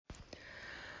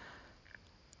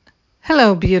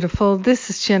Hello, beautiful. This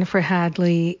is Jennifer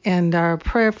Hadley, and our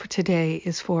prayer for today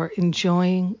is for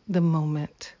enjoying the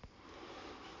moment.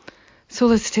 So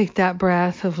let's take that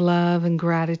breath of love and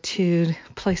gratitude,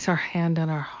 place our hand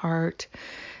on our heart,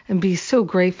 and be so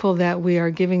grateful that we are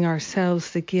giving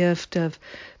ourselves the gift of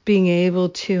being able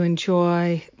to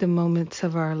enjoy the moments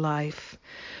of our life.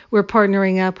 We're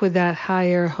partnering up with that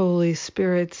higher Holy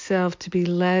Spirit self to be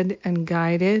led and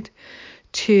guided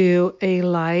to a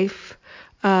life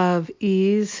of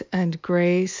ease and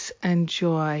grace and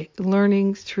joy,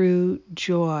 learning through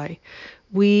joy.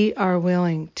 We are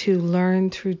willing to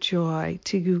learn through joy,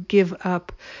 to give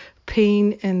up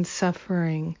pain and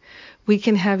suffering. We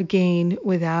can have gain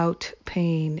without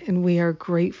pain, and we are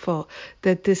grateful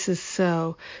that this is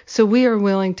so. So we are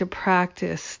willing to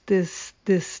practice this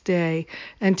day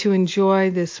and to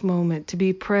enjoy this moment, to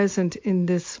be present in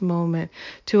this moment,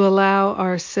 to allow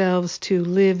ourselves to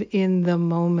live in the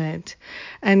moment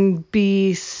and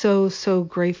be so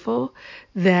grateful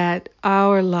that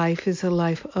our life is a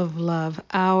life of love.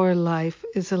 Our life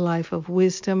is a life of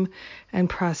wisdom and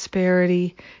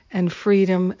prosperity and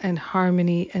freedom and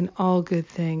harmony and all good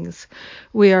things.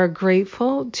 We are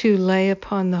grateful to lay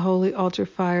upon the holy altar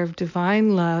fire of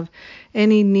divine love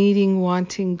any needing,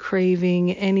 wanting,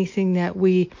 craving, anything that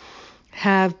we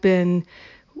have been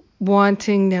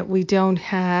wanting that we don't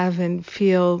have and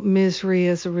feel misery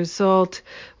as a result.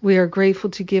 We are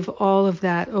grateful to give all of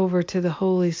that over to the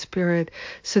Holy Spirit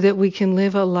so that we can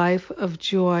live a life of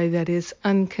joy that is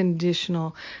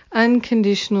unconditional.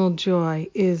 Unconditional joy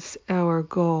is our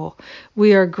goal.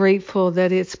 We are grateful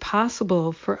that it's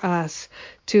possible for us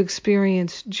to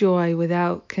experience joy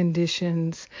without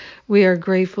conditions. We are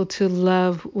grateful to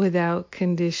love without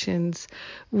conditions.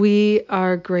 We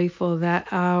are grateful that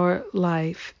our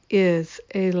life is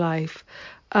a life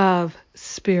of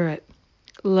spirit,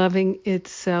 loving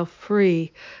itself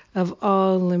free of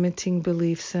all limiting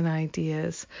beliefs and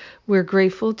ideas. We're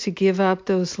grateful to give up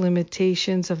those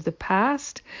limitations of the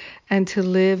past and to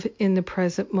live in the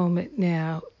present moment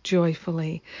now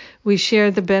joyfully. We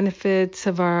share the benefits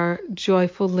of our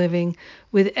joyful living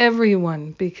with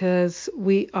everyone because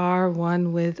we are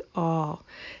one with all.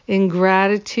 In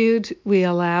gratitude, we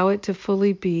allow it to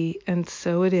fully be, and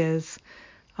so it is.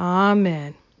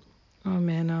 Amen.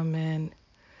 Amen. Amen.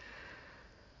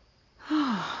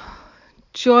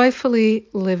 Joyfully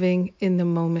living in the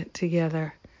moment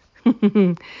together.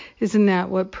 Isn't that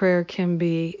what prayer can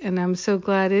be? And I'm so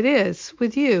glad it is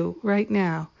with you right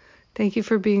now. Thank you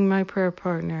for being my prayer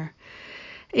partner.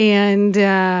 And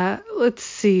let's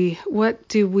see, what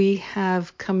do we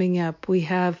have coming up? We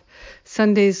have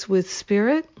Sundays with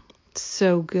Spirit,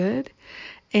 so good.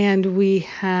 And we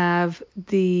have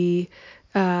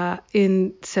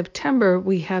in September,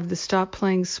 we have the Stop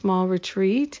Playing Small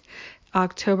retreat.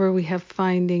 October, we have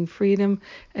Finding Freedom,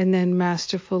 and then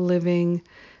Masterful Living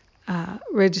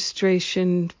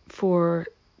registration for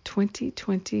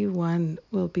 2021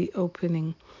 will be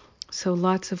opening. So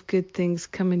lots of good things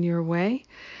coming your way.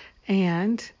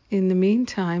 And in the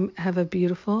meantime, have a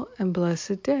beautiful and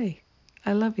blessed day.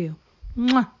 I love you.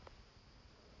 Mwah.